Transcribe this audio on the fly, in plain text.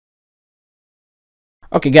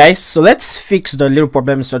Okay guys, so let's fix the little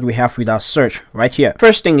problems that we have with our search right here.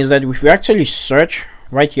 First thing is that if we actually search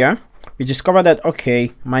right here, we discover that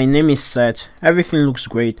okay, my name is set, everything looks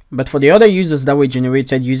great, but for the other users that were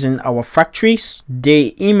generated using our factories, the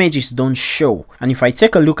images don't show. And if I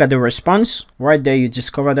take a look at the response right there, you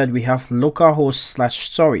discover that we have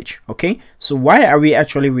localhost/storage. Okay, so why are we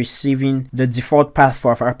actually receiving the default path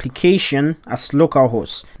for our application as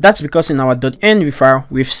localhost? That's because in our .env file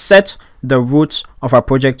we've set the root of our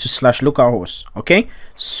project to /localhost. Okay,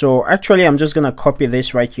 so actually I'm just gonna copy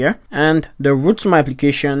this right here, and the root to my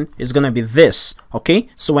application is gonna be this. Okay,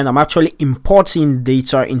 so when I'm actually importing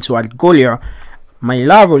data into Algolia, my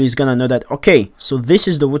Laravel is gonna know that okay, so this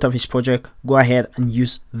is the root of his project, go ahead and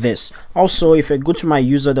use this. Also, if I go to my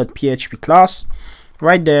user.php class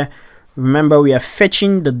right there, remember we are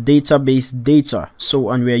fetching the database data, so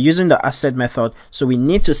and we are using the asset method, so we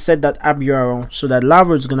need to set that app URL so that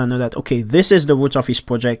Laravel is gonna know that okay, this is the root of his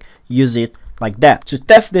project, use it like that. To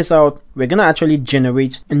test this out, we're gonna actually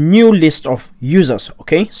generate a new list of users.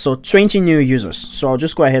 Okay, so 20 new users. So I'll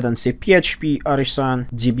just go ahead and say php artisan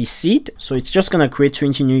db seed, so it's just gonna create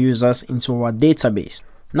 20 new users into our database.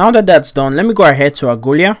 Now that that's done, let me go ahead to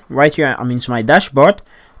Algolia. Right here I'm into my dashboard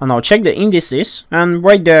and I'll check the indices, and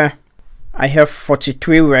right there I have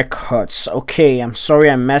 43 records. Okay, I'm sorry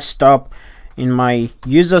I messed up in my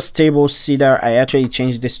users table seeder. I actually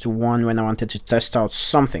changed this to 1 when I wanted to test out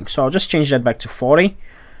something, so I'll just change that back to 40,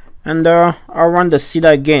 and I'll run the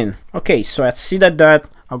seeder again. Okay, so at seeder.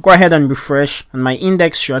 I'll go ahead and refresh, and my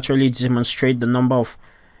index should actually demonstrate the number of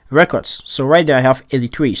records. So right there I have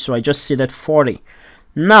 83, so I just seeded 40.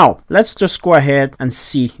 Now let's just go ahead and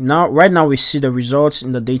see. Right now we see the results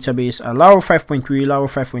in the database at Laravel 5.3, Laravel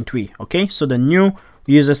 5.3. okay, so the new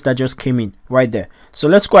users that just came in right there. So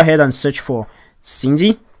let's go ahead and search for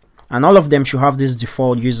Cindy, and all of them should have this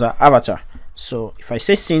default user avatar. So if I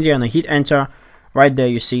say Cindy and I hit enter, right there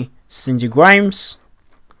you see Cindy Grimes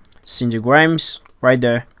right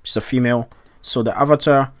there. It's a female, so the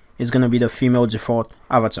avatar is going to be the female default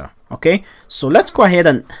avatar. Okay, so let's go ahead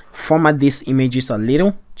and format these images a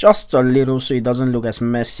little, just a little, so it doesn't look as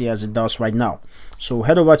messy as it does right now. So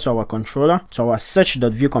head over to our controller, to our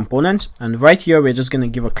search.view component, and right here we're just going to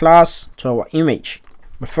give a class to our image.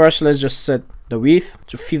 But first let's just set the width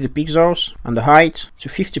to 50 pixels and the height to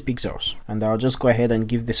 50 pixels, and I'll just go ahead and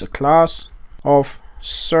give this a class of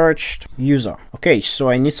searched user. Okay, so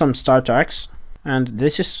I need some star tags, and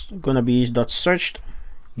this is going to be .searched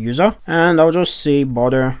user, and I'll just say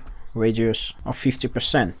border radius of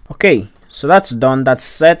 50%. Okay, so that's done, that's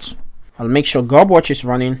set. I'll make sure GobWatch is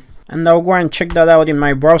running, and I'll go and check that out in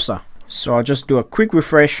my browser. So I'll just do a quick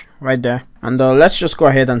refresh right there, and let's just go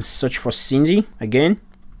ahead and search for Cindy again.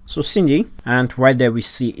 So Cindy, and right there we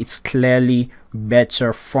see it's clearly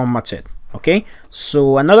better formatted. Okay,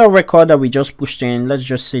 so another record that we just pushed in, let's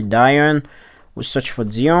just say Diane. We'll search for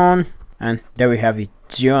Dion, and there we have it,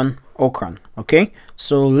 Dion Okran. Okay,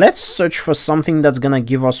 so let's search for something that's gonna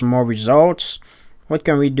give us more results. What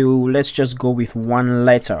can we do? Let's just go with one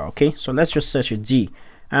letter. Okay, so let's just search a D,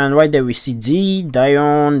 and right there we see D,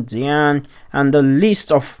 Dion, Diane, and the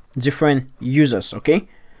list of different users. Okay,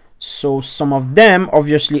 so some of them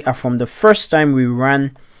obviously are from the first time we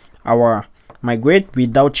ran our migrate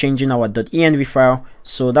without changing our .env file,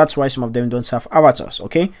 so that's why some of them don't have avatars.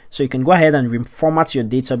 Okay, so you can go ahead and reformat your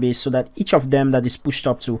database so that each of them that is pushed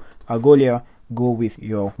up to Algolia go with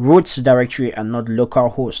your roots directory and not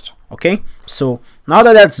localhost. Okay, so now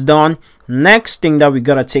that that's done, next thing that we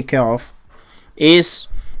gotta take care of is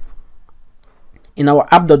in our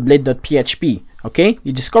app.blade.php. Okay,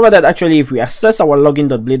 you discover that actually if we access our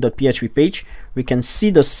login.blade.php page, we can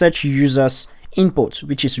see the search users input,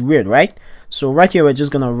 which is weird, right? So right here we're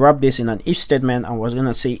just gonna wrap this in an if statement, and we're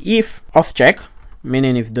gonna say if off check,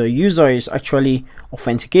 meaning if the user is actually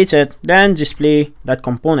authenticated, then display that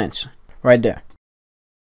component right there.